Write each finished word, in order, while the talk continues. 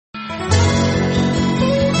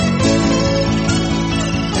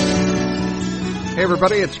Hey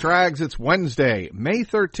everybody, it's Trags. It's Wednesday, May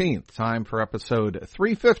 13th. Time for episode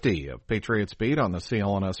 350 of Patriots Beat on the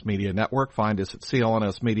CLNS Media Network. Find us at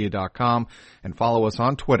clnsmedia.com and follow us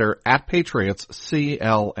on Twitter at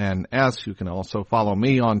PatriotsCLNS. You can also follow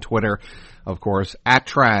me on Twitter, of course, at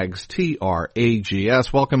Trags,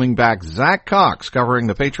 Trags. Welcoming back Zach Cox, covering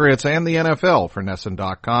the Patriots and the NFL for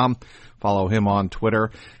NESN.com. Follow him on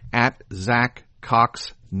Twitter at Zach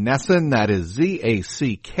Cox Nesson, that is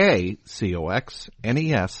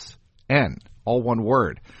ZACKCOXNESN, all one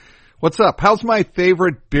word. What's up? How's my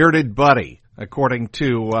favorite bearded buddy, according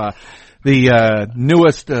to the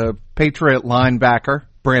newest Patriot linebacker,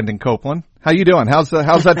 Brandon Copeland? How you doing? How's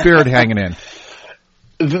that beard hanging in?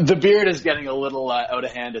 The beard is getting a little out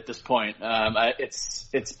of hand at this point. It's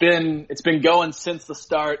been going since the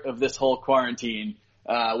start of this whole quarantine,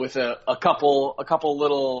 with a couple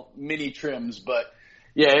little mini trims, but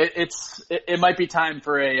yeah, it might be time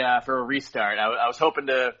for a restart. I was hoping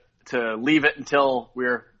to leave it until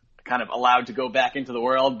we're kind of allowed to go back into the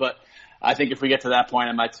world, but I think if we get to that point,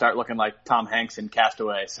 I might start looking like Tom Hanks in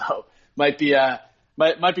Castaway. So might be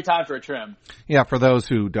time for a trim. Yeah, for those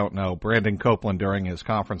who don't know, Brandon Copeland during his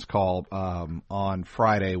conference call on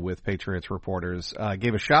Friday with Patriots reporters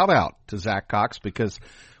gave a shout out to Zach Cox because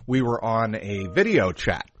we were on a video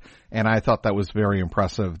chat, and I thought that was very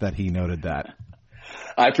impressive that he noted that.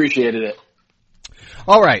 I appreciated it.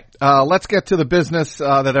 All right, let's get to the business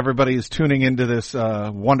that everybody is tuning into this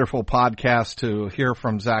wonderful podcast to hear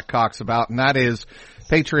from Zach Cox about, and that is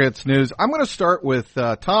Patriots news. I'm going to start with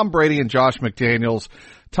Tom Brady and Josh McDaniels.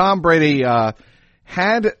 Tom Brady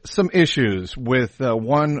had some issues with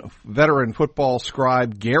one veteran football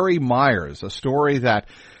scribe, Gary Myers, a story that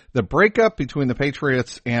the breakup between the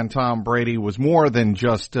Patriots and Tom Brady was more than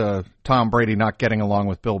just Tom Brady not getting along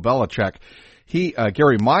with Bill Belichick.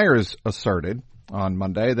 Gary Myers asserted on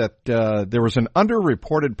Monday that there was an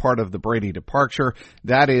underreported part of the Brady departure.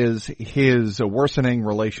 That is his worsening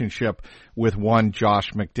relationship with one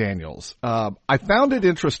Josh McDaniels. I found it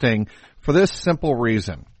interesting for this simple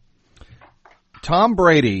reason. Tom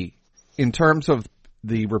Brady, in terms of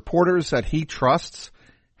the reporters that he trusts,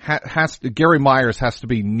 Gary Myers has to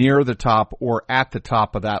be near the top or at the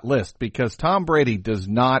top of that list because Tom Brady does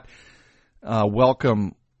not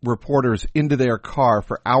welcome reporters into their car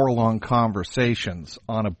for hour-long conversations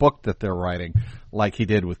on a book that they're writing like he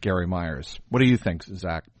did with Gary Myers. What do you think,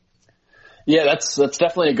 Zach? Yeah, that's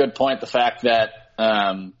definitely a good point, the fact that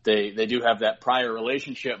they do have that prior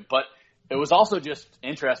relationship, but it was also just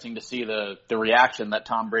interesting to see the reaction that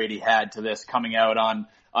Tom Brady had to this coming out on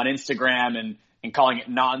Instagram and calling it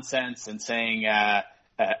nonsense and saying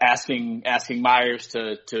asking Myers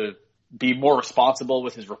to be more responsible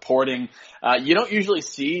with his reporting. You don't usually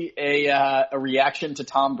see a reaction to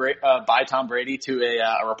by Tom Brady to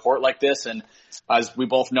a report like this. And as we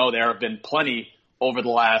both know, there have been plenty over the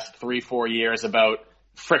last 3-4 years about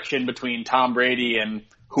friction between Tom Brady and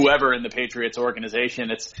whoever in the Patriots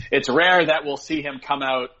organization. It's rare that we'll see him come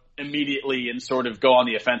out immediately and sort of go on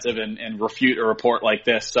the offensive and refute a report like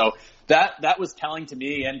this. So that was telling to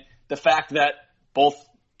me. And the fact that both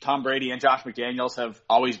Tom Brady and Josh McDaniels have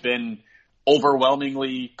always been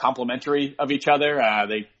overwhelmingly complimentary of each other.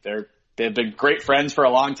 They've been great friends for a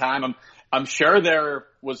long time. I'm sure there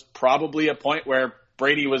was probably a point where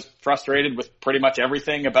Brady was frustrated with pretty much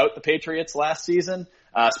everything about the Patriots last season,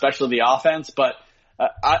 especially the offense. But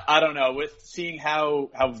I don't know, with seeing how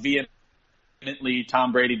vehemently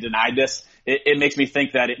Tom Brady denied this, it makes me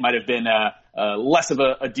think that it might have been less of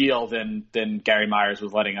a deal than Gary Myers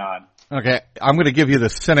was letting on. Okay, I'm going to give you the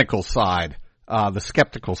cynical side, the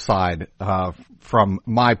skeptical side from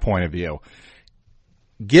my point of view.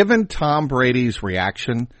 Given Tom Brady's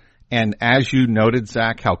reaction, and as you noted,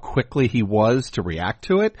 Zach, how quickly he was to react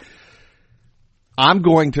to it, I'm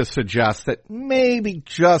going to suggest that maybe,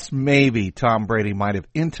 just maybe, Tom Brady might have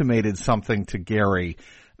intimated something to Gary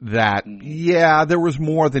that, yeah, there was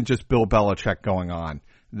more than just Bill Belichick going on,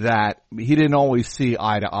 that he didn't always see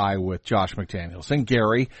eye to eye with Josh McDaniels. And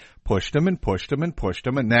Gary pushed him and pushed him and pushed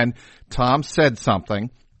him. And then Tom said something,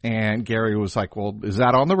 and Gary was like, well, is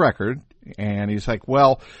that on the record? And he's like,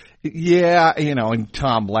 well, yeah, and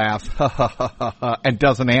Tom laughs and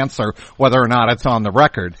doesn't answer whether or not it's on the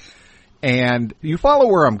record. And you follow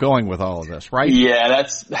where I'm going with all of this, right? Yeah,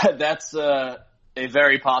 that's a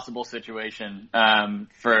very possible situation,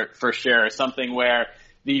 for sure. Something where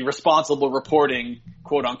the responsible reporting,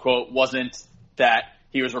 quote unquote, wasn't that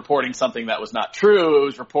he was reporting something that was not true. It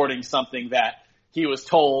was reporting something that he was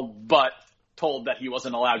told, but told that he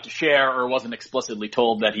wasn't allowed to share, or wasn't explicitly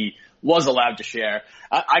told that he was allowed to share.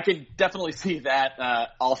 I could definitely see that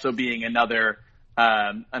also being another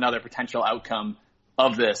potential outcome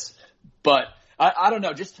of this. But I don't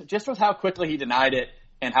know, just with how quickly he denied it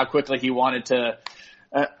and how quickly he wanted to.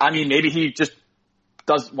 Maybe he just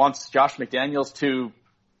wants Josh McDaniels to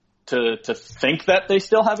think that they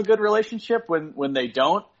still have a good relationship when they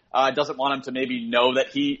don't. Doesn't want him to maybe know that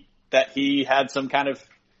he had some kind of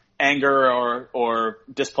anger or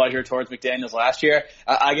displeasure towards McDaniels last year.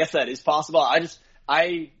 I guess that is possible. I just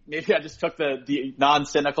took the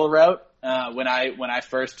non-cynical route when I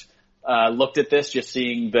first looked at this, just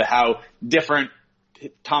seeing how different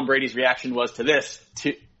Tom Brady's reaction was to this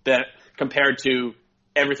compared to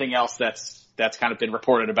everything else that's kind of been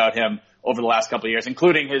reported about him over the last couple of years,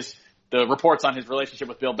 including the reports on his relationship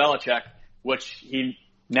with Bill Belichick, which he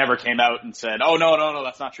never came out and said, "Oh no,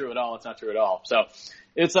 that's not true at all. It's not true at all." So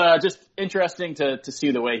it's just interesting to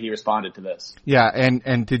see the way he responded to this. Yeah,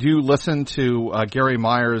 and did you listen to Gary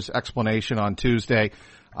Myers' explanation on Tuesday?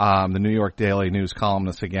 The New York Daily News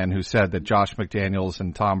columnist again, who said that Josh McDaniels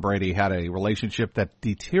and Tom Brady had a relationship that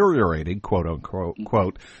deteriorated, quote unquote,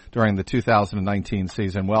 quote, during the 2019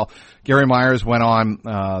 season. Well, Gary Myers went on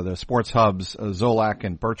the Sports Hub's Zolak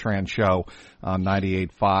and Bertrand show on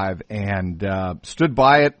 98.5 and stood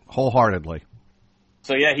by it wholeheartedly.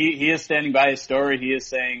 So yeah, he is standing by his story. He is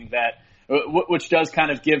saying that, which does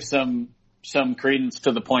kind of give some credence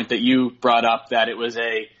to the point that you brought up, that it was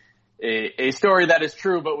a story that is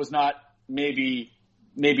true, but was not maybe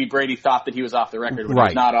Brady thought that he was off the record when he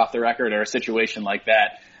was not off the record, or a situation like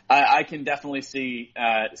that. I can definitely see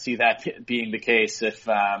that being the case, if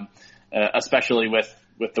especially with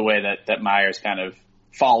the way that Myers kind of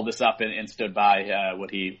followed this up and stood by what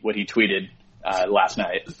he tweeted last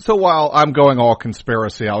night. So while I'm going all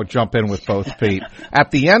conspiracy, I'll jump in with both feet. At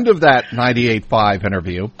the end of that 98.5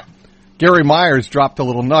 interview, Gary Myers dropped a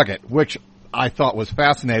little nugget, which I thought was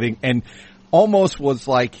fascinating, and almost was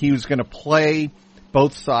like he was going to play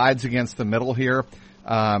both sides against the middle here,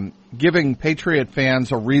 giving Patriot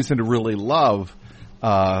fans a reason to really love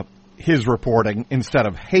his reporting instead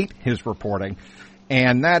of hate his reporting.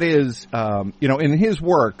 And that is, in his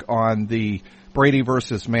work on the Brady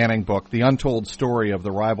versus Manning book, The Untold Story of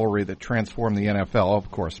the Rivalry That Transformed the NFL,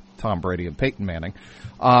 of course, Tom Brady and Peyton Manning,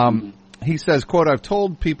 he says, quote, "I've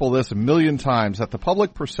told people this a million times, that the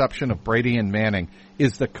public perception of Brady and Manning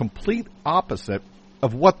is the complete opposite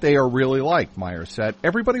of what they are really like," Myers said.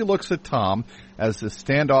 "Everybody looks at Tom as this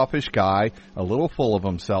standoffish guy, a little full of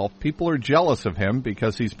himself. People are jealous of him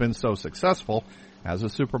because he's been so successful, has a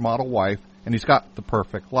supermodel wife, and he's got the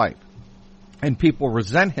perfect life. And people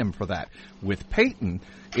resent him for that. With Peyton,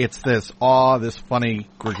 it's this funny,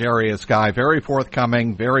 gregarious guy, very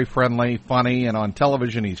forthcoming, very friendly, funny, and on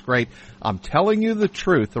television he's great. I'm telling you the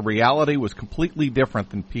truth, the reality was completely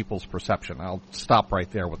different than people's perception." I'll stop right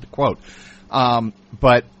there with the quote.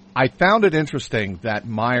 But I found it interesting that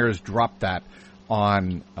Myers dropped that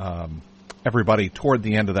on everybody toward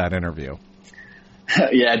the end of that interview.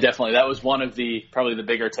 Yeah, definitely. That was probably the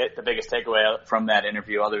biggest takeaway from that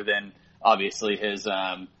interview, other than obviously his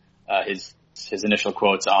initial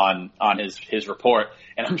quotes on his report.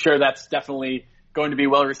 And I'm sure that's definitely going to be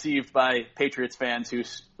well received by Patriots fans,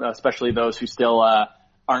 especially those who still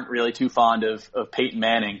aren't really too fond of Peyton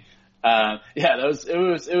Manning.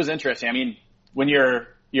 It was interesting. I mean, when you're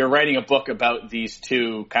writing a book about these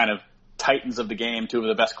two kind of titans of the game, two of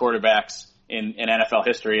the best quarterbacks in NFL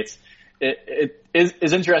history, it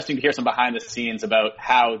is interesting to hear some behind the scenes about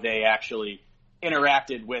how they actually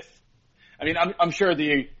interacted with. I mean, I'm sure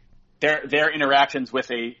their interactions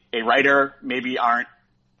with a writer maybe aren't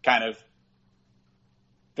kind of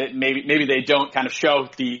that maybe they don't kind of show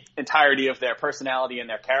the entirety of their personality and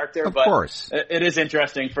their character. Of course, it is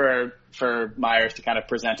interesting for Myers to kind of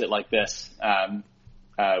present it like this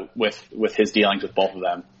with his dealings with both of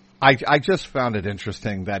them. I just found it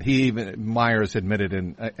interesting that Myers admitted,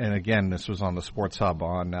 and again, this was on the Sports Hub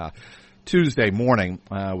on Tuesday morning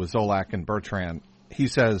with Zolak and Bertrand. He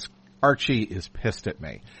says, "Archie is pissed at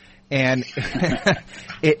me." And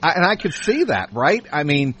I could see that, right? I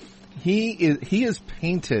mean, he is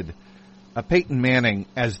painted Peyton Manning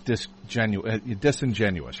as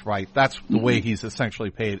disingenuous, right? That's the way he's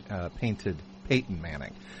essentially painted Peyton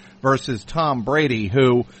Manning, versus Tom Brady,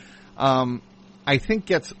 who I think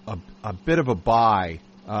gets a bit of a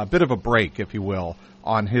break, if you will,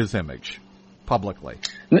 on his image publicly.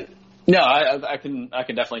 No, I can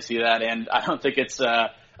definitely see that, and I don't think it's.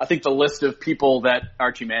 I think the list of people that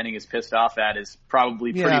Archie Manning is pissed off at is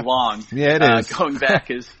probably pretty long. Yeah, it is. Going back,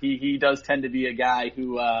 because he does tend to be a guy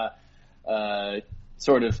who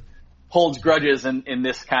sort of holds grudges in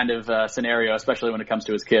this kind of scenario, especially when it comes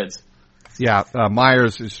to his kids. Yeah,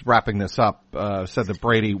 Myers is wrapping this up, said that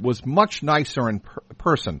Brady was much nicer in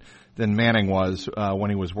person than Manning was when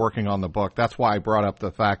he was working on the book. That's why I brought up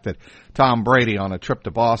the fact that Tom Brady on a trip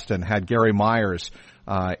to Boston had Gary Myers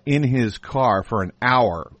in his car for an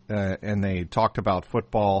hour, and they talked about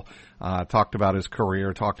football, talked about his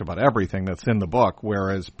career, talked about everything that's in the book,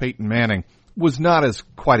 whereas Peyton Manning was not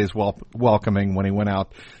quite as welcoming when he went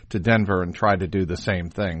out to Denver and tried to do the same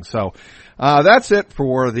thing. So that's it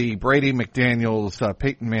for the Brady McDaniels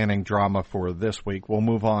Peyton Manning drama for this week. We'll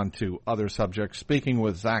move on to other subjects. Speaking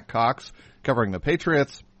with Zach Cox, covering the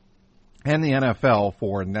Patriots and the NFL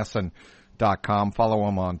for NESN.com. Follow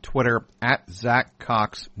him on Twitter at Zach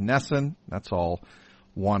Cox NESN. That's all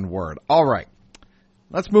one word. All right.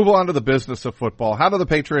 Let's move on to the business of football. How do the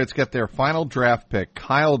Patriots get their final draft pick,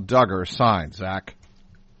 Kyle Dugger, signed, Zach?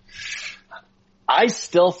 I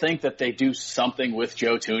still think that they do something with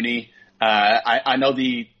Joe Thuney. I know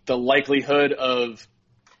the likelihood of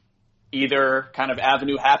either kind of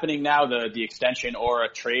avenue happening now, the extension or a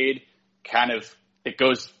trade,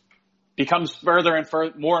 becomes further and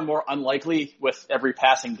more and more unlikely with every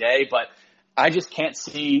passing day. But I just can't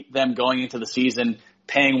see them going into the season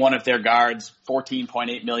paying one of their guards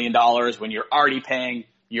 $14.8 million when you're already paying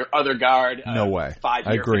your other guard no way.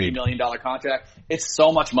 5-year, $50 million contract. It's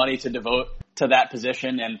so much money to devote to that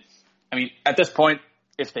position. And I mean, at this point,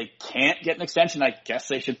 if they can't get an extension, I guess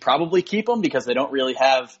they should probably keep him because they don't really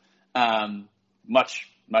have much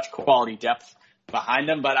quality depth behind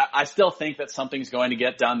them. But I still think that something's going to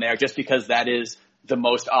get done there just because that is the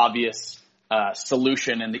most obvious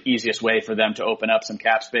solution and the easiest way for them to open up some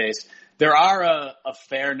cap space. There are a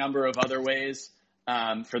fair number of other ways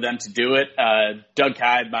for them to do it. Doug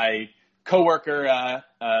Kyde, my coworker,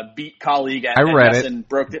 beat colleague at NESN,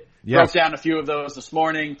 broke down a few of those this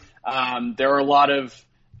morning. There are a lot of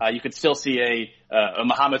you could still see a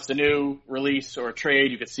Mohamed Sanu release or a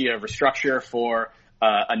trade. You could see a restructure for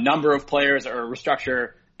a number of players, or a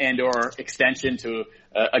restructure and or extension to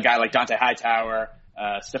a guy like Dante Hightower,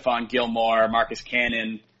 Stephon Gilmore, Marcus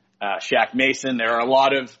Cannon, Shaq Mason. There are a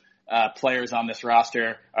lot of players on this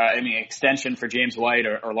roster. Extension for James White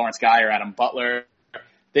or Lawrence Guy or Adam Butler.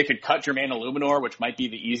 They could cut Jermaine Illuminor, which might be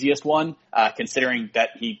the easiest one, considering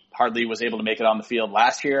that he hardly was able to make it on the field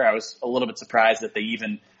last year. I was a little bit surprised that they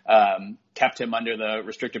even kept him under the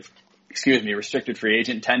restricted free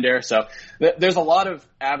agent tender. So there's a lot of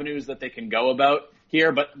avenues that they can go about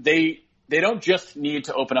here, but they don't just need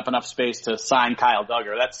to open up enough space to sign Kyle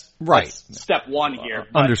Dugger. That's right. That's step one here.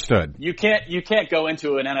 Understood. You can't go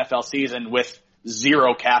into an NFL season with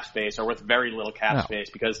zero cap space or with very little cap space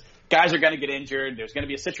because guys are going to get injured. There's going to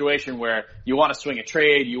be a situation where you want to swing a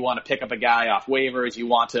trade. You want to pick up a guy off waivers. You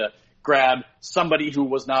want to grab somebody who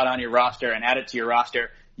was not on your roster and add it to your roster.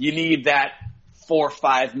 You need that $4 or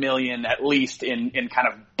 $5 million at least in kind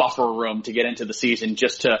of buffer room to get into the season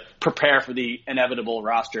just to prepare for the inevitable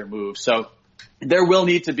roster move. So there will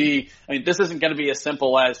need to be, this isn't going to be as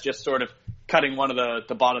simple as just sort of cutting one of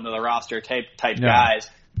the bottom of the roster type guys.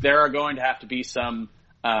 There are going to have to be some,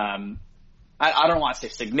 I don't want to say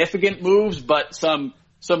significant moves, but some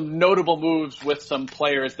notable moves with some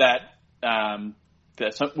players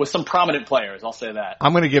with some prominent players. I'll say that.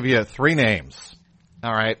 I'm going to give you 3 names.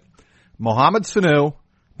 All right. Mohamed Sanu,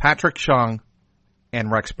 Patrick Chung,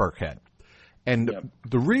 and Rex Burkhead. And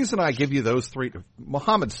the reason I give you those 3,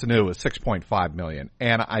 Mohamed Sanu is $6.5 million.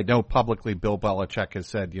 And I know publicly Bill Belichick has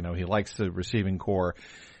said, he likes the receiving core.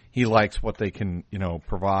 He likes what they can,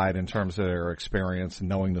 provide in terms of their experience and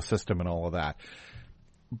knowing the system and all of that.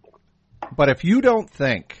 But if you don't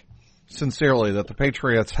think sincerely that the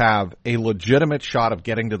Patriots have a legitimate shot of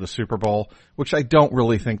getting to the Super Bowl, which I don't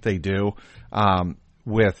really think they do,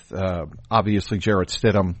 with obviously Jarrett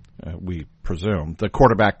Stidham, we presume, the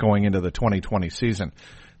quarterback going into the 2020 season,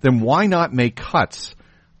 then why not make cuts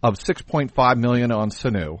of $6.5 million on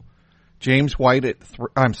Sanu, James White at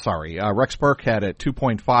Rex Burkhead at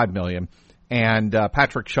 $2.5 million, and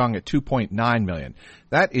Patrick Chung at $2.9 million.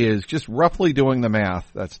 That is just roughly doing the math.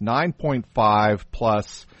 That's 9.5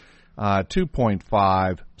 plus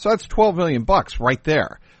 2.5, so that's $12 million right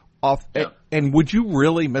there. And would you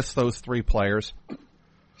really miss those 3 players?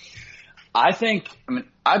 I've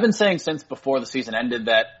been saying since before the season ended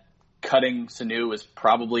that cutting Sanu is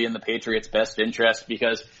probably in the Patriots' best interest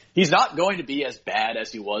because he's not going to be as bad as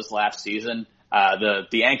he was last season.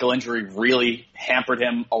 The ankle injury really hampered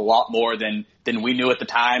him a lot more than we knew at the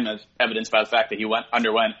time, as evidenced by the fact that he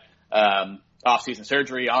underwent off-season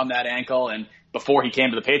surgery on that ankle. And before he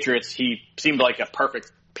came to the Patriots, he seemed like a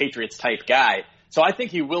perfect Patriots-type guy. So I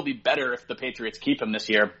think he will be better if the Patriots keep him this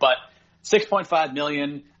year. But $6.5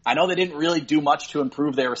 million, I know they didn't really do much to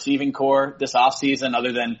improve their receiving core this offseason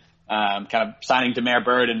other than kind of signing Demare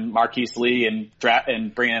Byrd and Marquise Lee and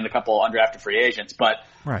bringing in a couple undrafted free agents. But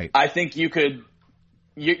right. I think you could.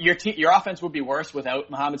 Your offense would be worse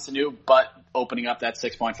without Mohamed Sanu, but opening up that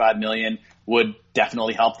 $6.5 million would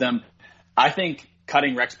definitely help them. I think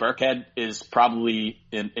cutting Rex Burkhead is probably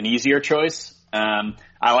an easier choice. I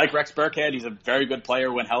like Rex Burkhead. He's a very good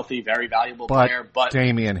player when healthy, very valuable player. But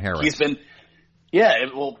Damian Harris.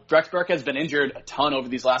 Rex Burkhead's been injured a ton over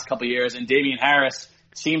these last couple of years, and Damian Harris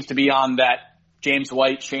seems to be on that James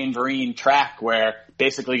White, Shane Vereen track where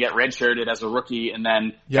basically get redshirted as a rookie and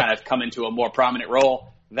then kind of come into a more prominent role.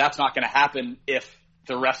 That's not going to happen if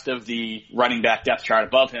the rest of the running back depth chart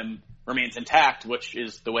above him remains intact, which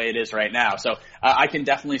is the way it is right now. So I can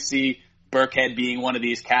definitely see Burkhead being one of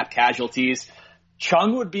these cap casualties.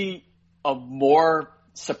 Chung would be a more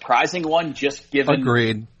surprising one, just given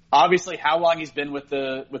Agreed. Obviously how long he's been with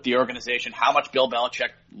the organization, how much Bill Belichick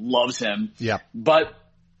loves him. Yeah. But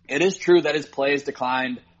it is true that his play has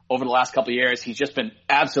declined over the last couple of years. He's just been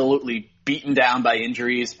absolutely beaten down by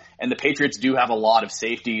injuries, and the Patriots do have a lot of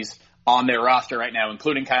safeties on their roster right now,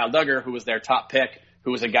 including Kyle Duggar, who was their top pick,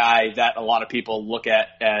 who was a guy that a lot of people look at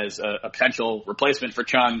as a potential replacement for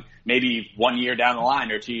Chung maybe 1 year down the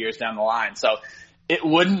line or 2 years down the line. So it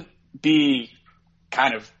wouldn't be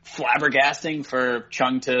kind of flabbergasting for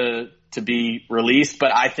Chung to be released,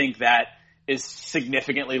 but I think that is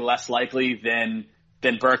significantly less likely than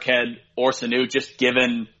Burkhead or Sanu, just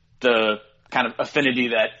given the kind of affinity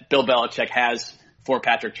that Bill Belichick has for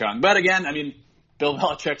Patrick Chung. But again, I mean, Bill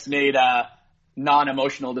Belichick's made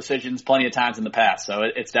non-emotional decisions plenty of times in the past, so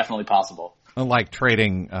it's definitely possible. Unlike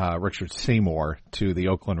trading Richard Seymour to the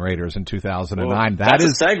Oakland Raiders in 2009. That's a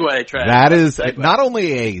segue, Trey. That is not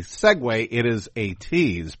only a segue, it is a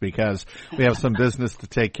tease, because we have some business to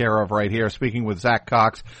take care of right here. Speaking with Zach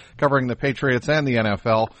Cox, covering the Patriots and the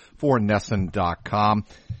NFL for NESN.com.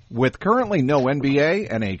 With currently no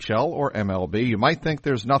NBA, NHL, or MLB, you might think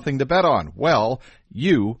there's nothing to bet on. Well,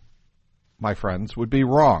 you, my friends, would be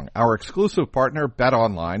wrong. Our exclusive partner,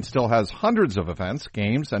 BetOnline, still has hundreds of events,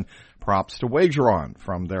 games, and props to wager on,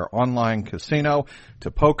 from their online casino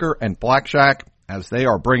to poker and blackjack, as they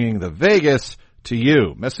are bringing the Vegas to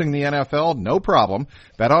you. Missing the NFL? No problem.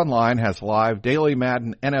 BetOnline has live daily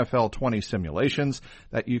Madden NFL 20 simulations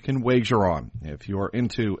that you can wager on. If you're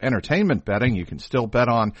into entertainment betting, you can still bet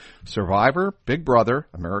on Survivor, Big Brother,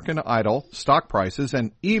 American Idol, stock prices,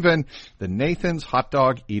 and even the Nathan's Hot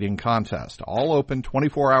Dog Eating Contest. All open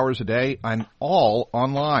 24 hours a day and all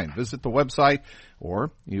online. Visit the website, or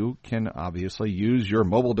you can obviously use your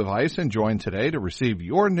mobile device and join today to receive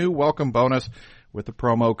your new welcome bonus with the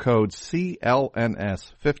promo code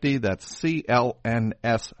CLNS50. That's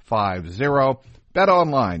CLNS50.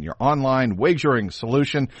 BetOnline, your online wagering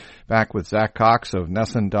solution. Back with Zach Cox of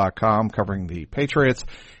NESN.com, covering the Patriots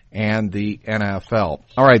and the NFL.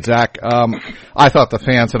 All right, Zach, I thought the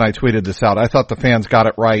fans, and I tweeted this out, I thought the fans got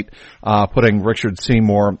it right, putting Richard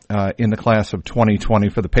Seymour in the class of 2020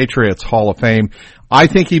 for the Patriots Hall of Fame. I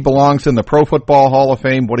think he belongs in the Pro Football Hall of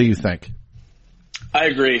Fame. What do you think? I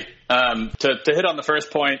agree. To hit on the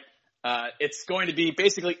first point, it's going to be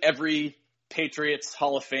basically every Patriots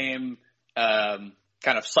Hall of Fame kind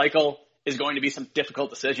of cycle is going to be some difficult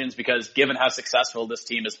decisions, because given how successful this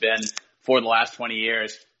team has been for the last 20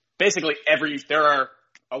 years, basically there are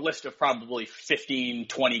a list of probably 15,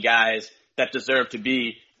 20 guys that deserve to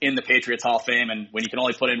be in the Patriots Hall of Fame. And when you can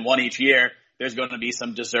only put in one each year, there's going to be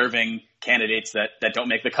some deserving candidates that don't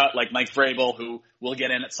make the cut, like Mike Vrabel, who will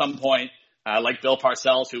get in at some point. Like Bill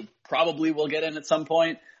Parcells, who probably will get in at some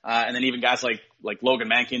point. And then even guys like Logan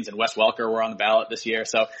Mankins and Wes Welker were on the ballot this year.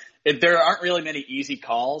 So there aren't really many easy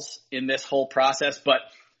calls in this whole process, but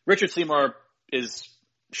Richard Seymour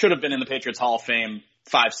should have been in the Patriots Hall of Fame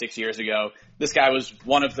 5-6 years ago. This guy was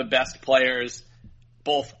one of the best players,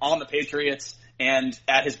 both on the Patriots and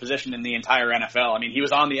at his position in the entire NFL. I mean, he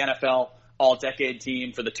was on the NFL All-Decade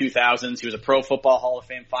team for the 2000s. He was a Pro Football Hall of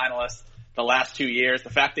Fame finalist the last 2 years. The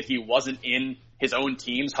fact that he wasn't in his own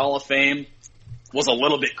team's Hall of Fame was a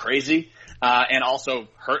little bit crazy, and also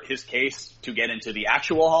hurt his case to get into the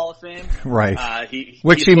actual Hall of Fame. Right.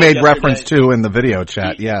 Which he made reference to in the video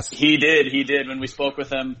chat. Yes. He did. When we spoke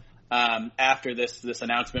with him, after this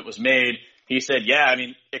announcement was made, he said, yeah, I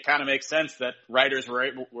mean, it kind of makes sense that writers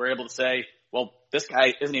were able to say, well, this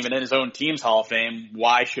guy isn't even in his own team's Hall of Fame.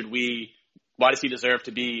 Why does he deserve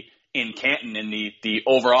to be in Canton in the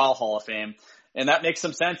overall Hall of Fame? And that makes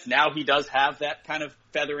some sense. Now he does have that kind of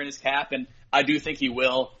feather in his cap, and I do think he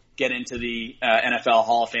will get into the NFL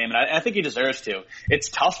Hall of Fame, and I think he deserves to. It's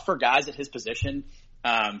tough for guys at his position,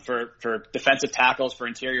 for defensive tackles, for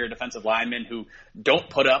interior defensive linemen who don't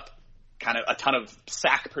put up kind of a ton of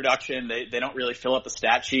sack production. They don't really fill up the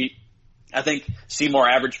stat sheet. I think Seymour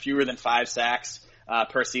averaged fewer than 5 sacks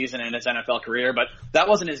per season in his NFL career, but that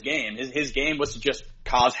wasn't his game. His game was to just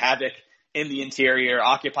cause havoc in the interior,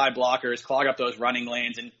 occupy blockers, clog up those running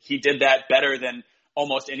lanes, and he did that better than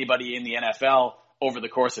almost anybody in the NFL over the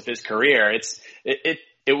course of his career.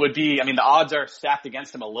 It would be, I mean, the odds are stacked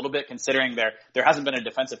against him a little bit, considering there hasn't been a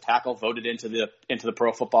defensive tackle voted into the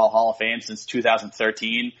Pro Football Hall of Fame since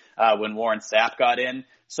 2013 when Warren Sapp got in.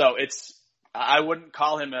 So I wouldn't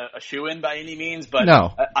call him a shoo-in by any means, but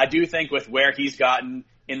no. I do think with where he's gotten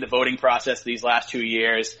in the voting process these last 2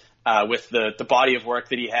 years, with the body of work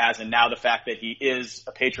that he has, and now the fact that he is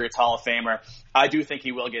a Patriots Hall of Famer, I do think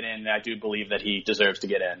he will get in, and I do believe that he deserves to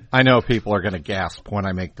get in. I know people are going to gasp when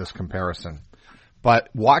I make this comparison, but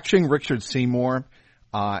watching Richard Seymour,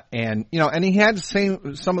 and he had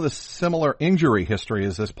some of the similar injury history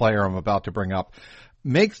as this player I'm about to bring up.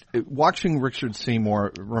 Watching Richard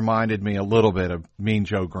Seymour reminded me a little bit of Mean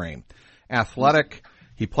Joe Green. Athletic,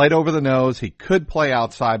 he played over the nose, he could play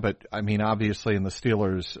outside, but I mean, obviously in the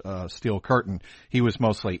Steelers' steel curtain, he was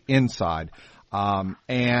mostly inside.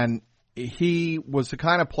 And he was the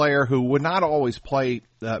kind of player who would not always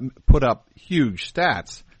put up huge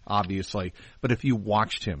stats, obviously, but if you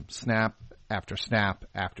watched him snap after snap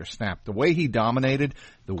after snap, the way he dominated,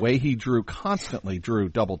 the way he constantly drew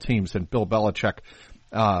double teams, and Bill Belichick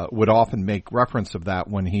would often make reference of that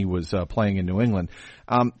when he was playing in New England.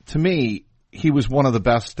 To me, he was one of the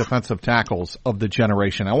best defensive tackles of the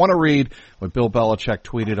generation. I want to read what Bill Belichick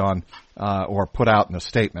tweeted on or put out in a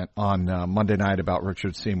statement on Monday night about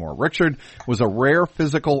Richard Seymour. Richard was a rare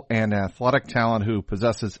physical and athletic talent who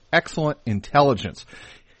possesses excellent intelligence.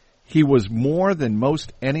 He was more than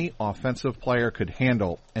most any offensive player could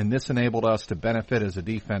handle, and this enabled us to benefit as a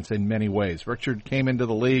defense in many ways. Richard came into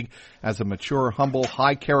the league as a mature, humble,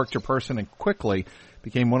 high-character person and quickly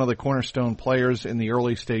became one of the cornerstone players in the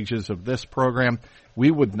early stages of this program. We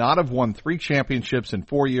would not have won 3 championships in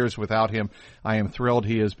 4 years without him. I am thrilled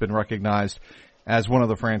he has been recognized as one of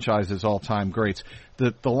the franchise's all-time greats.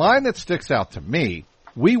 The line that sticks out to me,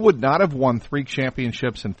 we would not have won 3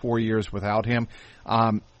 championships in 4 years without him,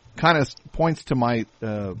 kind of points to my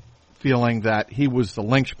feeling that he was the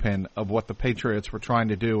linchpin of what the Patriots were trying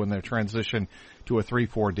to do in their transition to a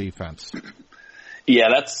 3-4 defense. Yeah,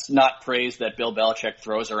 that's not praise that Bill Belichick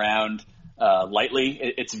throws around lightly.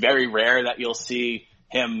 It's very rare that you'll see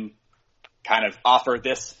him kind of offer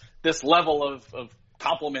this level of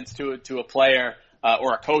compliments to a player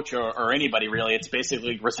or a coach or anybody really. It's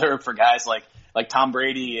basically reserved for guys like Tom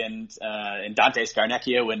Brady and Dante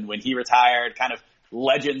Scarnecchia when he retired, kind of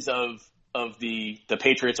legends of the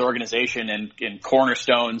Patriots organization and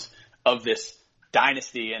cornerstones of this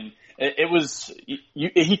dynasty. And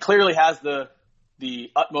he clearly has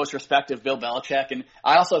the utmost respect of Bill Belichick. And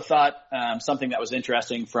I also thought something that was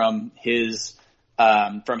interesting from his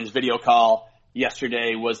video call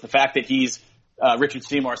yesterday was the fact that Richard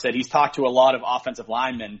Seymour said he's talked to a lot of offensive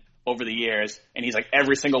linemen over the years, and he's like,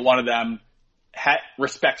 every single one of them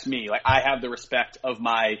respects me. Like, I have the respect of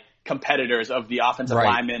my competitors, of the offensive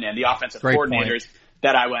linemen and the offensive coordinators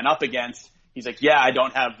that I went up against. He's like, yeah, I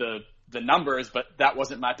don't have the numbers, but that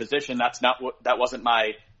wasn't my position. That wasn't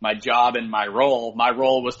my job and my role. My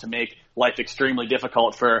role was to make life extremely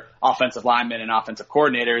difficult for offensive linemen and offensive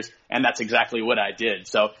coordinators, and that's exactly what I did.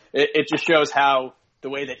 So it just shows how the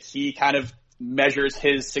way that he kind of measures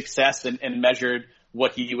his success and measured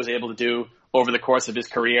what he was able to do over the course of his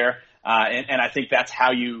career. And I think that's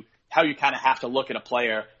how you kind of have to look at a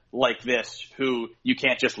player like this, who you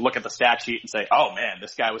can't just look at the stat sheet and say, oh man,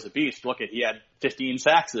 this guy was a beast. Look he had 15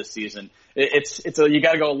 sacks this season. You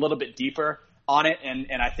got to go a little bit deeper on it.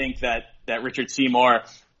 And I think that Richard Seymour,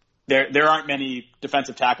 there aren't many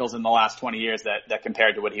defensive tackles in the last 20 years that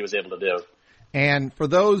compared to what he was able to do. And for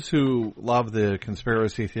those who love the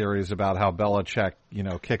conspiracy theories about how Belichick,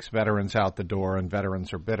 kicks veterans out the door and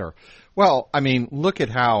veterans are bitter. Well, I mean, look at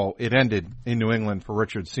how it ended in New England for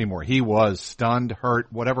Richard Seymour. He was stunned, hurt,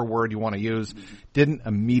 whatever word you want to use, didn't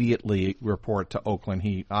immediately report to Oakland.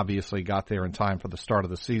 He obviously got there in time for the start of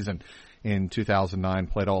the season in 2009,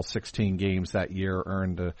 played all 16 games that year,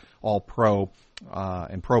 earned All-Pro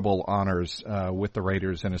and Pro Bowl honors with the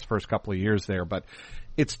Raiders in his first couple of years there. But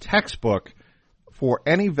it's textbook for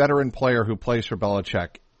any veteran player who plays for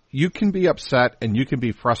Belichick. You can be upset and you can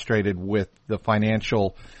be frustrated with the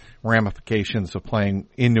financial ramifications of playing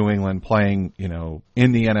in New England, playing,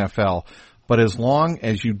 in the NFL. But as long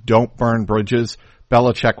as you don't burn bridges,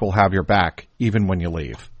 Belichick will have your back even when you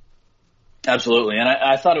leave. Absolutely. And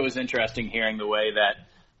I thought it was interesting hearing the way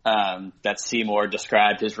that Seymour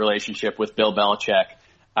described his relationship with Bill Belichick.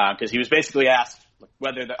 because he was basically asked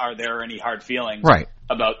whether are there any hard feelings Right.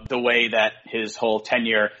 about the way that his whole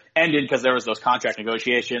tenure ended, because there was those contract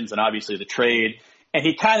negotiations and obviously the trade. And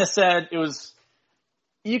he kind of said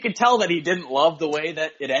you could tell that he didn't love the way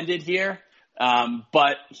that it ended here.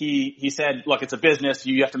 But he said, look, it's a business.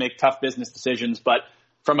 You have to make tough business decisions. But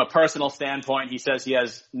from a personal standpoint, he says he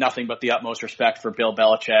has nothing but the utmost respect for Bill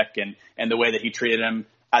Belichick and the way that he treated him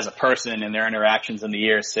as a person in their interactions in the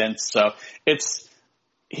years since. So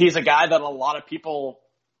he's a guy that a lot of people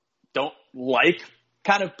don't like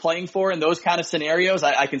kind of playing for in those kind of scenarios.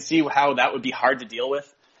 I can see how that would be hard to deal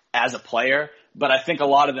with as a player. But I think a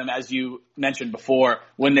lot of them, as you mentioned before,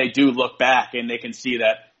 when they do look back and they can see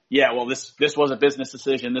that, yeah, well, this was a business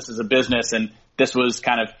decision. This is a business, and this was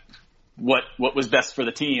kind of what was best for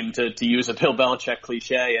the team, to use a Bill Belichick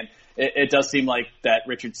cliche. And it does seem like that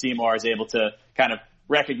Richard Seymour is able to kind of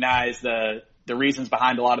recognize the reasons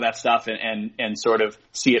behind a lot of that stuff and sort of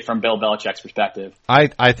see it from Bill Belichick's perspective.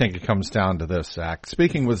 I think it comes down to this, Zach.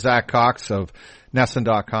 Speaking with Zach Cox of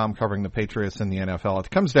NESN.com, covering the Patriots and the NFL,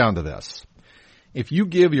 it comes down to this. If you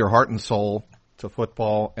give your heart and soul to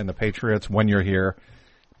football and the Patriots when you're here,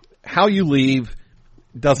 how you leave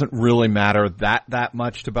doesn't really matter that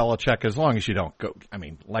much to Belichick, as long as you don't go. I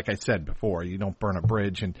mean, like I said before, you don't burn a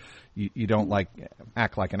bridge and you don't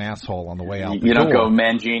act like an asshole on the way out. You don't go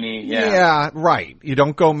Mangini. Yeah, right. You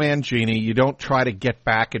don't go Mangini. You don't try to get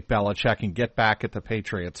back at Belichick and get back at the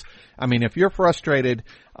Patriots. I mean, if you're frustrated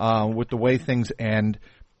with the way things end,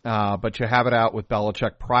 but you have it out with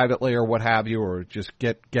Belichick privately or what have you, or just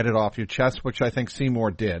get it off your chest, which I think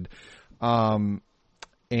Seymour did.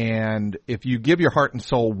 And if you give your heart and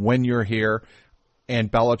soul when you're here, and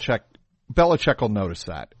Belichick will notice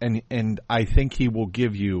that, and I think he will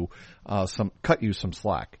give you cut you some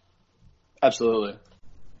slack. Absolutely.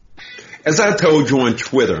 As I told you on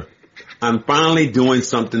Twitter, I'm finally doing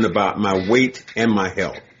something about my weight and my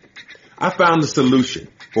health. I found a solution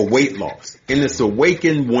for weight loss, and it's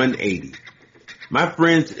Awaken 180. My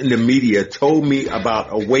friends in the media told me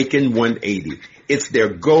about Awaken 180. It's their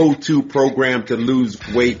go-to program to lose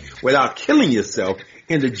weight without killing yourself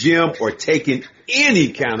in the gym or taking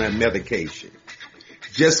any kind of medication.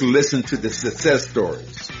 Just listen to the success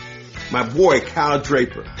stories. My boy Kyle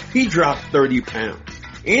Draper, he dropped 30 pounds.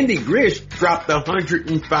 Andy Grish dropped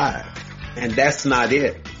 105. And that's not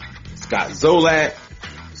it. Scott Zolak,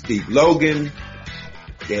 Steve Logan,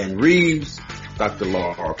 Dan Reeves, Dr.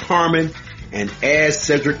 Laura Carmen, and add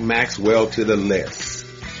Cedric Maxwell to the list.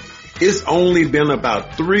 It's only been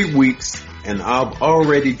about 3 weeks and I've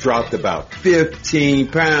already dropped about 15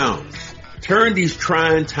 pounds. Turn these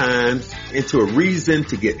trying times into a reason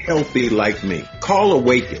to get healthy like me. Call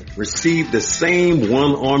Awaken. Receive the same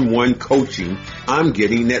one-on-one coaching I'm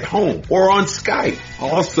getting at home or on Skype.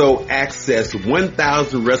 Also access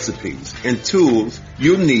 1,000 recipes and tools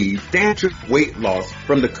you'll need to ensure weight loss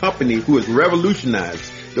from the company who has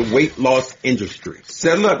revolutionized the weight loss industry.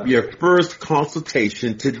 Set up your first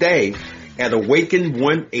consultation today at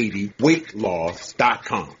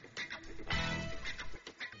Awaken180weightloss.com.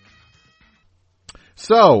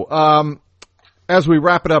 So, as we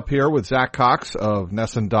wrap it up here with Zach Cox of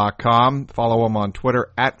NESN.com, follow him on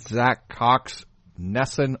Twitter at Zach Cox,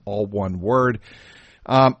 NESN, all one word.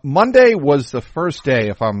 Monday was the first day,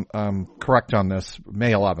 if I'm correct on this,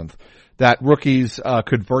 May 11th, that rookies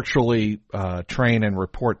could virtually train and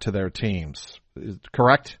report to their teams.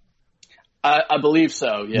 Correct? I believe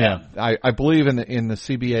so. Yeah. I believe in the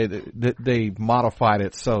CBA that they modified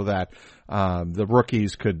it so that the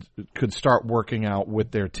rookies could start working out with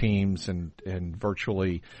their teams and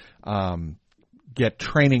virtually get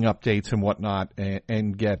training updates and whatnot,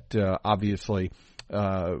 and get obviously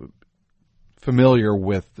familiar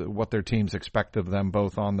with what their teams expect of them,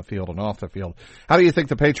 both on the field and off the field. How do you think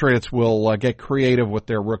the Patriots will get creative with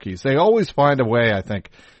their rookies? They always find a way, I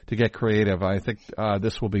think, to get creative. I think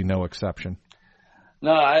this will be no exception.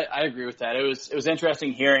 No, I agree with that. It was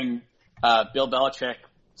interesting hearing Bill Belichick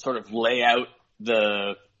sort of lay out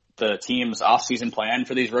the team's offseason plan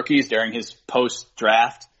for these rookies during his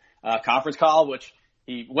post-draft conference call, which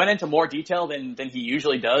he went into more detail than he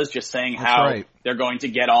usually does, just saying how they're going to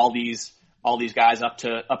get all these guys up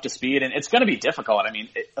to speed. And it's going to be difficult. I mean,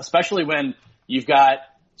 especially when you've got,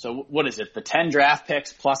 so what is it, the 10 draft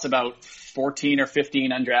picks plus about 14 or 15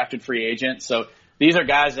 undrafted free agents. So these are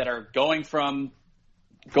guys that are going from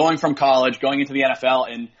college, going into the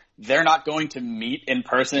NFL, and they're not going to meet in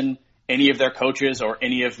person any of their coaches or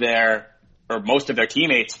most of their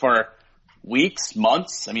teammates for weeks,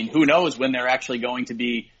 months. I mean, who knows when they're actually going to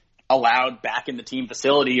be allowed back in the team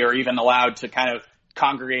facility or even allowed to kind of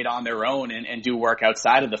congregate on their own and do work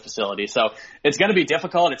outside of the facility. So it's going to be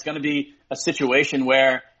difficult. It's going to be a situation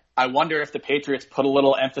where I wonder if the Patriots put a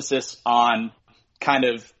little emphasis on kind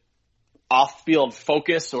of off-field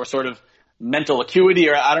focus or sort of mental acuity,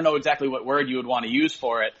 or I don't know exactly what word you would want to use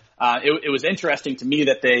for it. It was interesting to me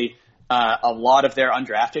that they, a lot of their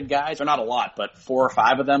undrafted guys, or not a lot, but 4 or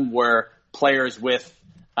 5 of them were players with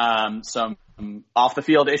some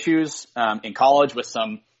off-the-field issues in college, with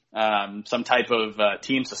some type of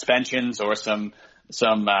team suspensions or some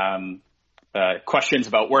questions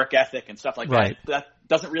about work ethic and stuff like right. that. That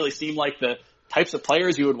doesn't really seem like the types of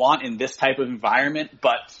players you would want in this type of environment,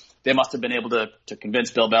 but they must have been able to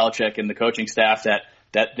convince Bill Belichick and the coaching staff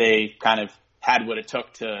that they kind of had what it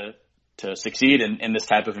took to succeed in this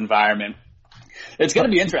type of environment. It's going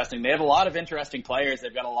to be interesting. They have a lot of interesting players.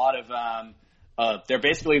 They've got a lot of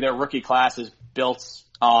their rookie class is built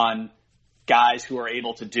on guys who are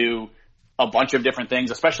able to do a bunch of different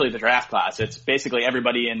things, especially the draft class. It's basically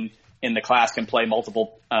everybody in the class can play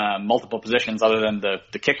multiple positions other than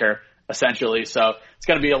the kicker, essentially. So it's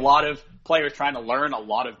going to be a lot of players trying to learn a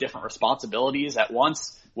lot of different responsibilities at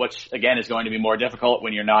once, which again is going to be more difficult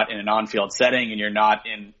when you're not in an on-field setting and you're not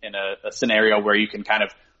in a scenario where you can kind of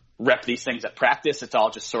rep these things at practice. It's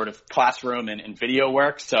all just sort of classroom and video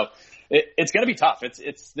work. So it's going to be tough.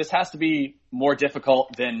 This has to be more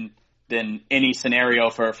difficult than any scenario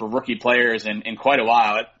for rookie players in quite a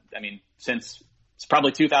while. I mean, since it's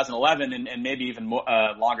probably 2011 and maybe even more,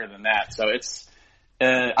 longer than that. So it's,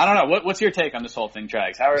 I don't know. What's your take on this whole thing,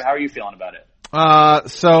 Trags? How are you feeling about it?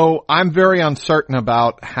 So I'm very uncertain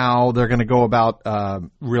about how they're going to go about,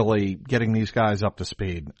 really getting these guys up to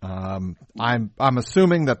speed. I'm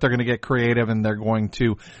assuming that they're going to get creative and they're going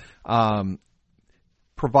to,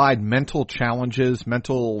 provide mental challenges,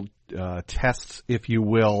 mental tests, if you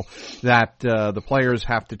will, that the players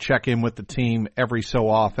have to check in with the team every so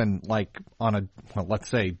often, like on a, let's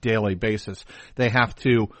say, daily basis. They have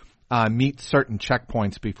to meet certain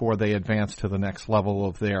checkpoints before they advance to the next level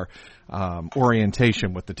of their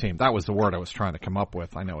orientation with the team. That was the word I was trying to come up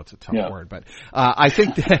with. I know it's a tough word, but I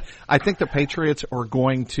think the Patriots are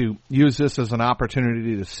going to use this as an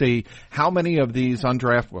opportunity to see how many of these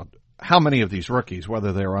how many of these rookies,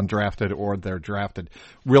 whether they're undrafted or they're drafted,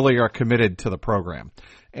 really are committed to the program.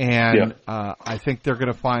 And I think they're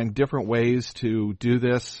going to find different ways to do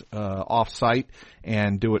this off-site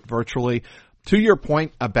and do it virtually. To your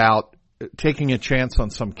point about taking a chance on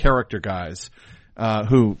some character guys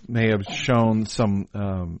who may have shown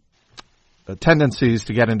some tendencies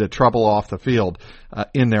to get into trouble off the field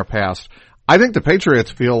in their past, I think the Patriots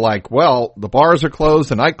feel like, well, the bars are closed,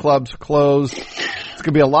 the nightclubs are closed. It's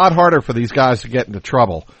going to be a lot harder for these guys to get into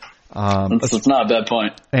trouble. It's not a bad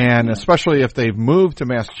point. And especially if they've moved to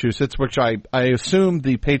Massachusetts, which I assume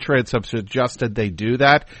the Patriots have suggested they do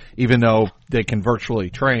that, even though they can virtually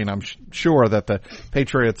train. I'm sure that the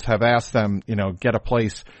Patriots have asked them, get a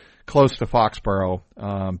place close to Foxborough,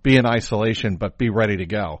 be in isolation, but be ready to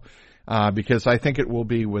go. Because I think it will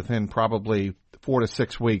be within probably 4 to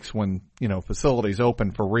 6 weeks when, facilities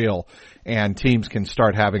open for real and teams can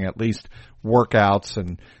start having at least workouts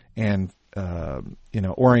and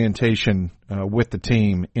orientation with the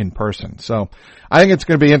team in person. So I think it's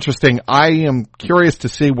going to be interesting. I am curious to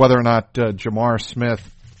see whether or not J'Mar Smith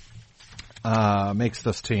makes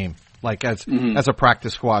this team, like as a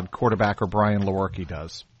practice squad quarterback, or Brian Lewerke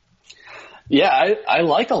does. Yeah, I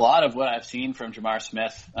like a lot of what I've seen from J'Mar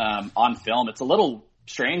Smith on film. It's a little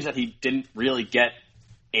strange that he didn't really get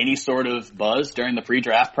any sort of buzz during the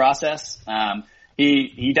pre-draft process.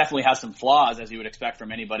 He definitely has some flaws, as you would expect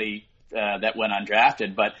from anybody that went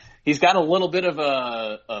undrafted, but he's got a little bit of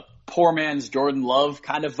a poor man's Jordan Love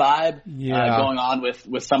kind of vibe going on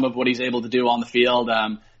with some of what he's able to do on the field.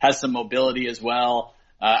 Has some mobility as well.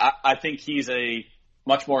 I think he's a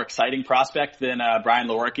much more exciting prospect than Brian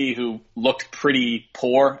Lewerke, who looked pretty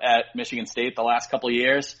poor at Michigan State the last couple of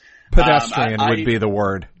years. Pedestrian would be the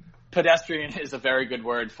word. Pedestrian is a very good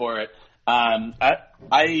word for it.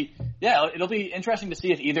 It'll be interesting to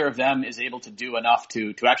see if either of them is able to do enough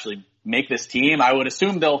to actually make this team. I would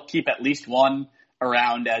assume they'll keep at least one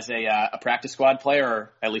around as a practice squad player,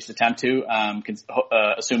 or at least attempt to,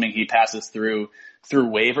 assuming he passes through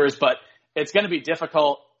waivers. But it's going to be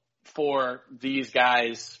difficult for these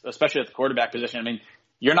guys, especially at the quarterback position. I mean,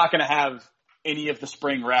 you're not going to have any of the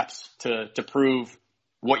spring reps to prove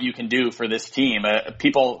what you can do for this team.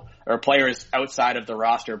 People or players outside of the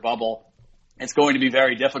roster bubble, it's going to be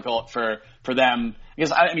very difficult for them,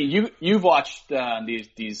 because you've watched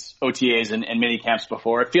these OTAs and mini camps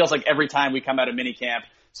before. It feels like every time we come out of mini camp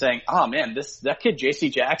saying, "Oh man, that kid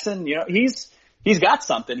JC Jackson, he's he's got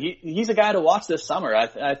something. He's a guy to watch this summer.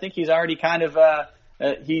 I think he's already kind of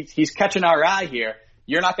he's catching our eye here.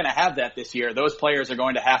 You're not going to have that this year. Those players are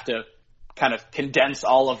going to have to kind of condense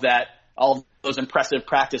all of those impressive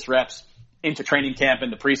practice reps into training camp in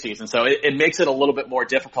the preseason. So it makes it a little bit more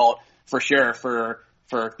difficult for sure for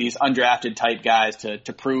these undrafted type guys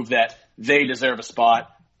to prove that they deserve a spot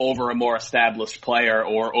over a more established player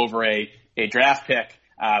or over a draft pick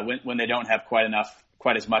when they don't have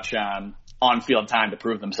quite as much on-field time to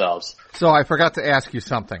prove themselves. So I forgot to ask you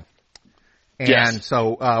something. And yes.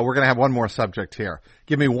 So we're going to have one more subject here.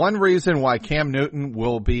 Give me one reason why Cam Newton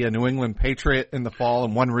will be a New England Patriot in the fall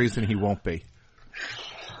and one reason he won't be.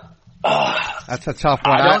 That's a tough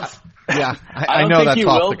one. I know that's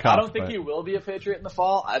off the cuff. I don't think he will be a Patriot in the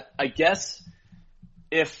fall. I guess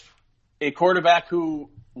if a quarterback who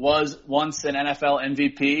was once an NFL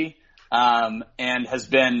MVP and has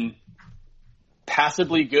been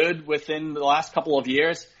passably good within the last couple of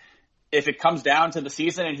years, if it comes down to the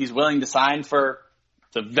season and he's willing to sign for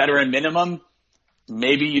the veteran minimum,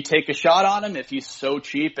 maybe you take a shot on him if he's so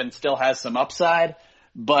cheap and still has some upside.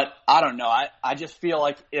 But I don't know. I just feel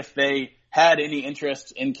like if they had any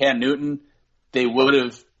interest in Cam Newton, they would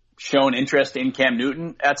have shown interest in Cam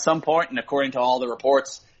Newton at some point. And according to all the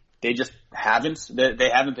reports, they just haven't. They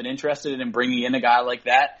haven't been interested in bringing in a guy like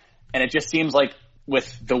that. And it just seems like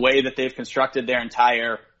with the way that they've constructed their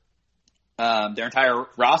entire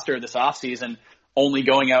roster this offseason, only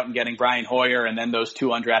going out and getting Brian Hoyer and then those two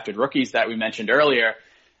undrafted rookies that we mentioned earlier,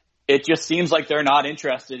 it just seems like they're not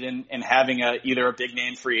interested in having either a big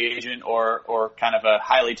name free agent or kind of a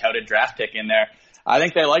highly touted draft pick in there. I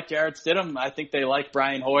think they like Jarrett Stidham. I think they like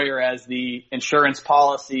Brian Hoyer as the insurance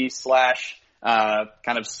policy /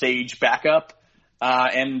 kind of sage backup.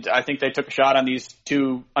 And I think they took a shot on these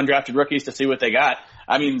two undrafted rookies to see what they got.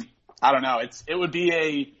 I mean, I don't know. It would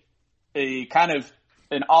be a kind of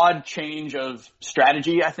an odd change of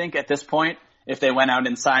strategy, I think, at this point, if they went out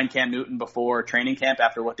and signed Cam Newton before training camp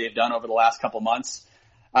after what they've done over the last couple months.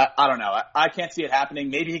 I don't know. I can't see it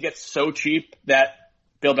happening. Maybe he gets so cheap that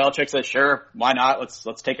Bill Belichick says, sure, why not?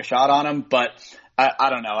 Let's take a shot on him. But I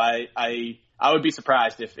don't know. I would be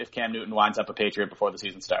surprised if Cam Newton winds up a Patriot before the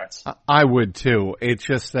season starts. I would too. It's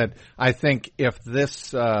just that I think if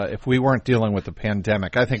we weren't dealing with the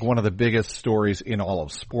pandemic, I think one of the biggest stories in all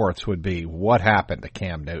of sports would be what happened to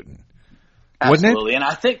Cam Newton. Absolutely. And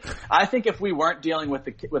I think if we weren't dealing with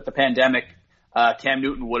the pandemic, Cam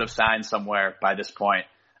Newton would have signed somewhere by this point.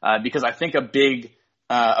 Because I think a big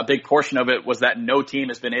portion of it was that no team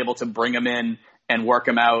has been able to bring him in and work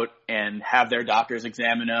him out and have their doctors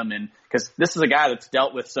examine him. And because this is a guy that's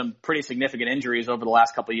dealt with some pretty significant injuries over the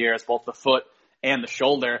last couple of years, both the foot and the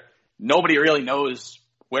shoulder. Nobody really knows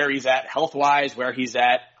where he's at health-wise, where he's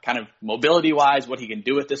at kind of mobility-wise, what he can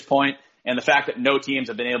do at this point. And the fact that no teams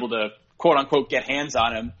have been able to, quote-unquote, get hands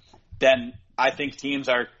on him, then I think teams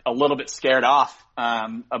are a little bit scared off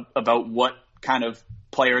about what kind of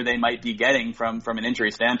player they might be getting from an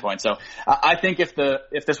injury standpoint. So I think if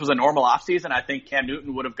this was a normal offseason, I think Cam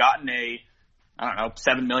Newton would have gotten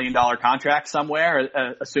 $7 million contract somewhere,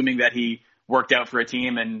 assuming that he worked out for a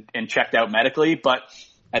team and checked out medically. But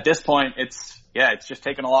at this point, it's just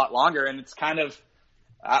taken a lot longer, and it's kind of,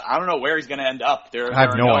 I don't know where he's going to end up. I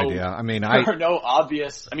have no idea. I mean, there are no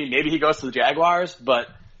obvious. I mean, maybe he goes to the Jaguars, but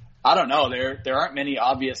I don't know. There aren't many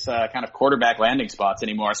obvious kind of quarterback landing spots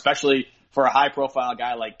anymore, especially for a high-profile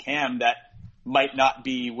guy like Cam that might not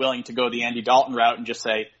be willing to go the Andy Dalton route and just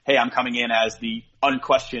say, hey, I'm coming in as the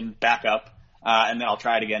unquestioned backup, and then I'll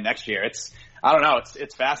try it again next year. I don't know.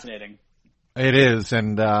 It's fascinating. It is,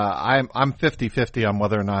 and I'm 50-50 on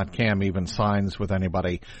whether or not Cam even signs with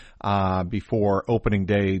anybody before opening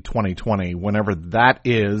day 2020, whenever that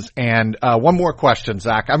is. And one more question,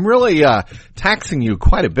 Zach. I'm really taxing you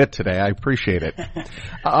quite a bit today. I appreciate it.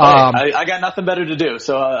 I got nothing better to do,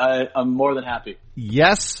 so I'm more than happy.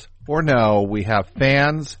 Yes or no, we have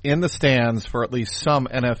fans in the stands for at least some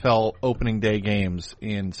NFL opening day games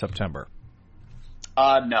in September?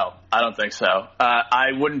 No, I don't think so. I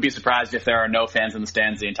wouldn't be surprised if there are no fans in the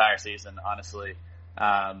stands the entire season, honestly.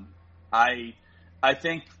 I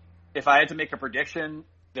think if I had to make a prediction,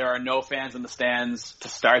 there are no fans in the stands to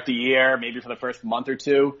start the year, maybe for the first month or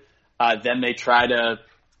two. Then they try to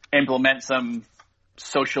implement some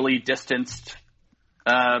socially distanced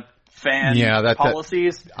fan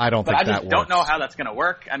policies. I don't think that works. I just don't know how that's going to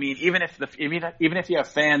work. I mean, even if you have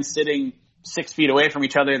fans sitting 6 feet away from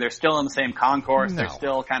each other, they're still in the same concourse. No. They're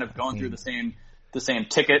still kind of going through the same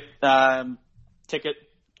ticket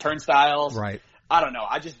turnstiles. Right. I don't know.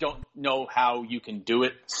 I just don't know how you can do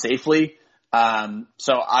it safely.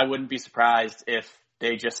 So I wouldn't be surprised if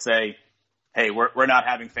they just say, hey, we're not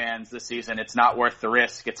having fans this season. It's not worth the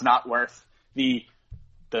risk. It's not worth the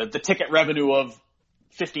ticket revenue of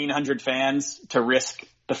 1,500 fans to risk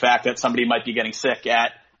the fact that somebody might be getting sick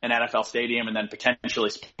at an NFL stadium and then potentially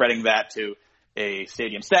spreading that to a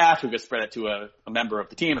stadium staff who could spread it to a member of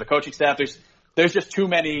the team or the coaching staff. There's just too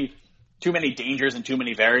many dangers and too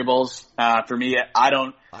many variables. For me, I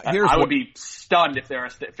would be stunned if there are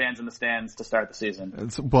fans in the stands to start the season.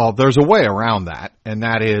 Well, there's a way around that, and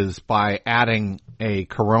that is by adding a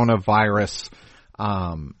coronavirus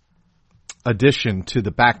addition to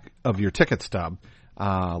the back of your ticket stub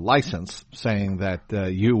license, saying that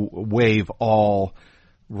you waive all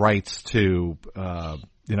rights to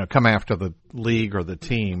come after the league or the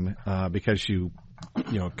team because you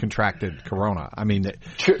contracted corona. I mean,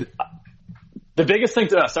 the biggest thing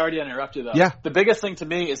sorry to interrupt you though. Yeah. The biggest thing to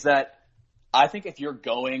me is that I think if you're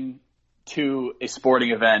going to a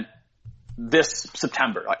sporting event this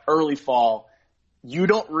September, like early fall, you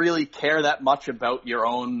don't really care that much about your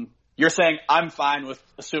own. You're saying I'm fine with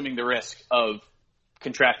assuming the risk of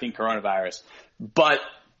contracting coronavirus, but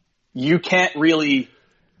you can't really.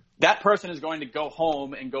 That person is going to go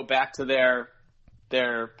home and go back to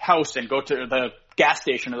their house and go to the gas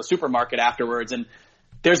station or the supermarket afterwards, and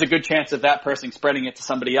there's a good chance of that person spreading it to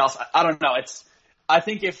somebody else. I don't know. I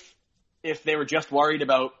think if they were just worried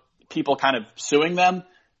about people kind of suing them,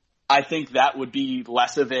 I think that would be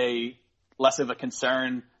less of a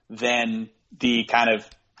concern than the kind of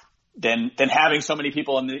than having so many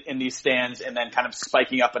people in these stands and then kind of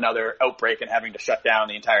spiking up another outbreak and having to shut down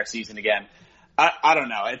the entire season again. I don't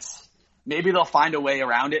know. Maybe they'll find a way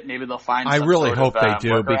around it. Maybe they'll find. I really hope they do,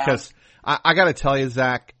 workaround. because I got to tell you,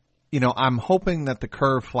 Zach. I'm hoping that the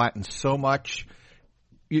curve flattens so much,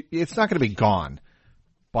 it's not going to be gone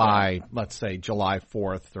by, let's say, July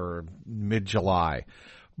 4th or mid-July.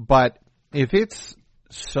 But if it's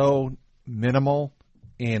so minimal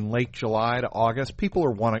in late July to August, people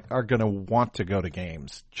are going to want to go to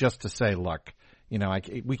games just to say, look,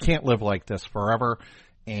 we can't live like this forever.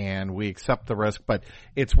 And we accept the risk, but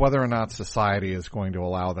it's whether or not society is going to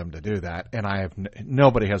allow them to do that. And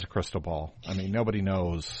nobody has a crystal ball. I mean, nobody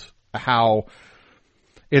knows how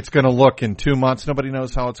it's going to look in 2 months. Nobody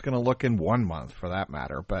knows how it's going to look in 1 month, for that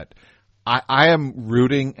matter. But I am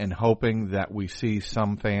rooting and hoping that we see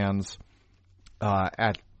some fans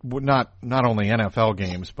at not only NFL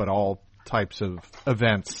games, but all types of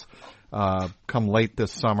events come late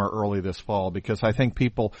this summer, early this fall, because I think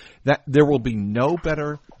that there will be no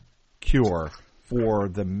better cure for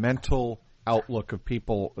the mental outlook of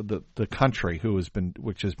people, the country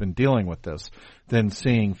which has been dealing with this, than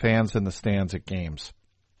seeing fans in the stands at games.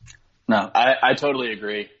 No, I totally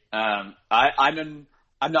agree. I'm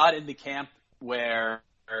not in the camp where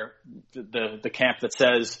the camp that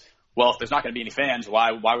says, well, if there's not going to be any fans,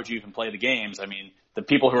 why would you even play the games? I mean, the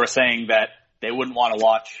people who are saying that they wouldn't want to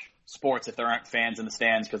watch sports if there aren't fans in the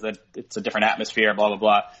stands because it's a different atmosphere, blah, blah,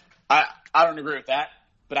 blah. I don't agree with that,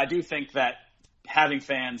 but I do think that having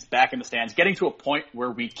fans back in the stands, getting to a point where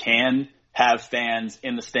we can have fans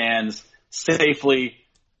in the stands safely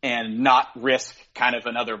and not risk kind of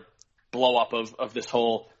another blow up of this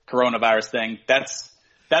whole coronavirus thing, that's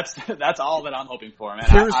all that I'm hoping for,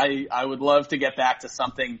 man. I would love to get back to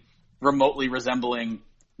something remotely resembling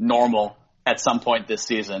normal at some point this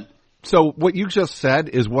season. So what you just said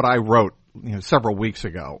is what I wrote several weeks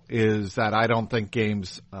ago, is that I don't think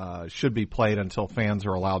games should be played until fans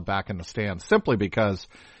are allowed back in the stands, simply because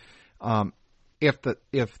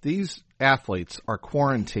if these athletes are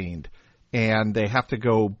quarantined and they have to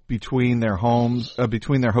go between their homes,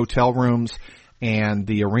 between their hotel rooms and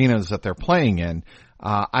the arenas that they're playing in,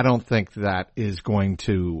 I don't think that is going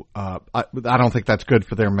to, I don't think that's good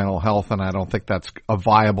for their mental health, and I don't think that's a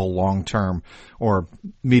viable long-term or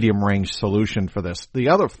medium-range solution for this.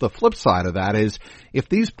 The flip side of that is, if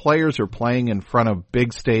these players are playing in front of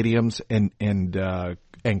big stadiums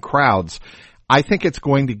and crowds, I think it's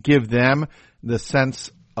going to give them the sense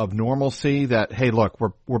of normalcy that, hey, look,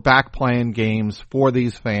 we're back playing games for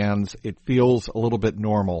these fans. It feels a little bit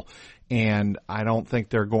normal. And I don't think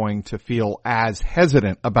they're going to feel as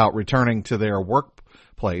hesitant about returning to their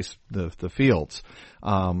workplace, the fields,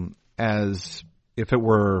 as if it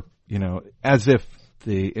were,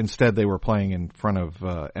 instead they were playing in front of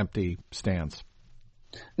empty stands.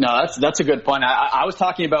 No, that's a good point. I was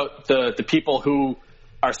talking about the people who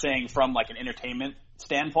are saying from like an entertainment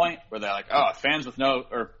standpoint, where they're like, oh,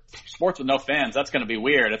 sports with no fans, that's going to be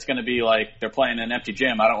weird. It's going to be like they're playing in an empty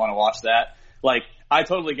gym. I don't want to watch that. Like, I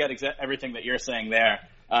totally get everything that you're saying there.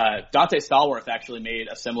 Dante Stallworth actually made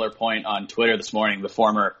a similar point on Twitter this morning, the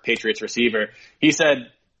former Patriots receiver. He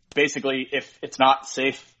said, basically, if it's not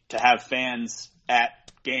safe to have fans at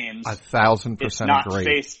games. 1,000%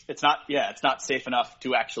 agree. It's not safe enough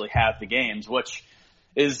to actually have the games, which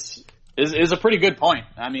is a pretty good point.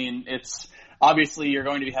 I mean, it's obviously you're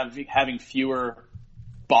going to be having fewer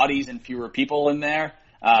bodies and fewer people in there,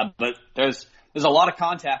 but there's a lot of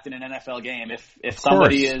contact in an NFL game. If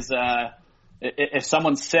somebody is if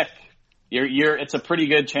someone's sick, it's a pretty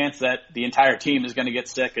good chance that the entire team is going to get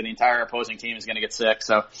sick and the entire opposing team is going to get sick.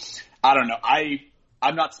 So I don't know.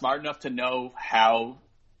 I'm not smart enough to know how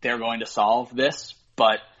they're going to solve this,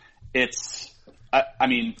 but I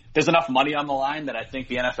mean, there's enough money on the line that I think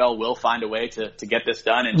the NFL will find a way to get this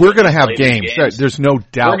done. And we're going to have games. There's no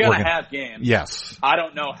doubt. We're going to have games. Yes. I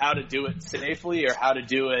don't know how to do it safely or how to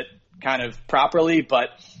do it kind of properly, but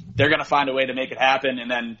they're going to find a way to make it happen. And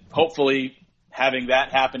then hopefully having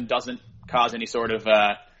that happen doesn't cause any sort of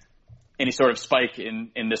spike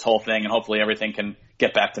in this whole thing. And hopefully everything can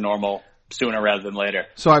get back to normal sooner rather than later.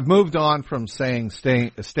 So I've moved on from saying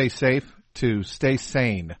stay safe to stay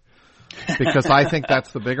sane, because I think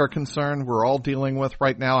that's the bigger concern we're all dealing with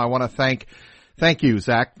right now. I want to thank you,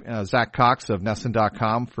 Zach Cox of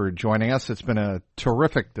NESN.com, for joining us. It's been a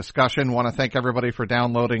terrific discussion. Want to thank everybody for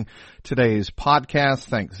downloading today's podcast.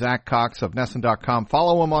 Thank Zach Cox of NESN.com.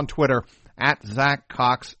 Follow him on Twitter at Zach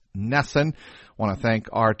Cox NESN. Want to thank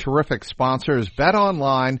our terrific sponsors,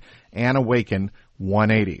 BetOnline and Awaken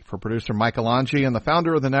 180. For producer Mike Alonji and the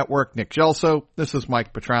founder of the network, Nick Gelso, this is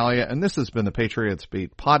Mike Petralia, and this has been the Patriots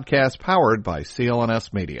Beat podcast powered by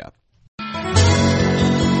CLNS Media.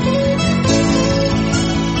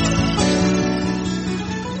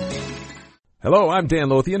 Hello, I'm Dan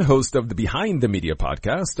Lothian, host of the Behind the Media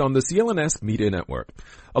podcast on the CLNS Media Network.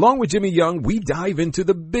 Along with Jimmy Young, we dive into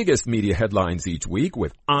the biggest media headlines each week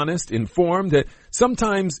with honest, informed, and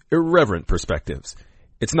sometimes irreverent perspectives.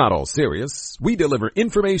 It's not all serious. We deliver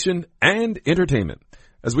information and entertainment.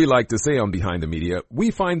 As we like to say on Behind the Media,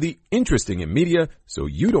 we find the interesting in media so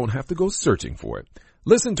you don't have to go searching for it.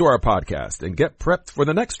 Listen to our podcast and get prepped for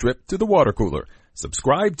the next trip to the water cooler.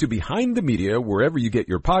 Subscribe to Behind the Media wherever you get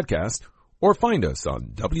your podcast, or find us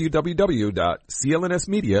on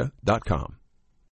www.clnsmedia.com.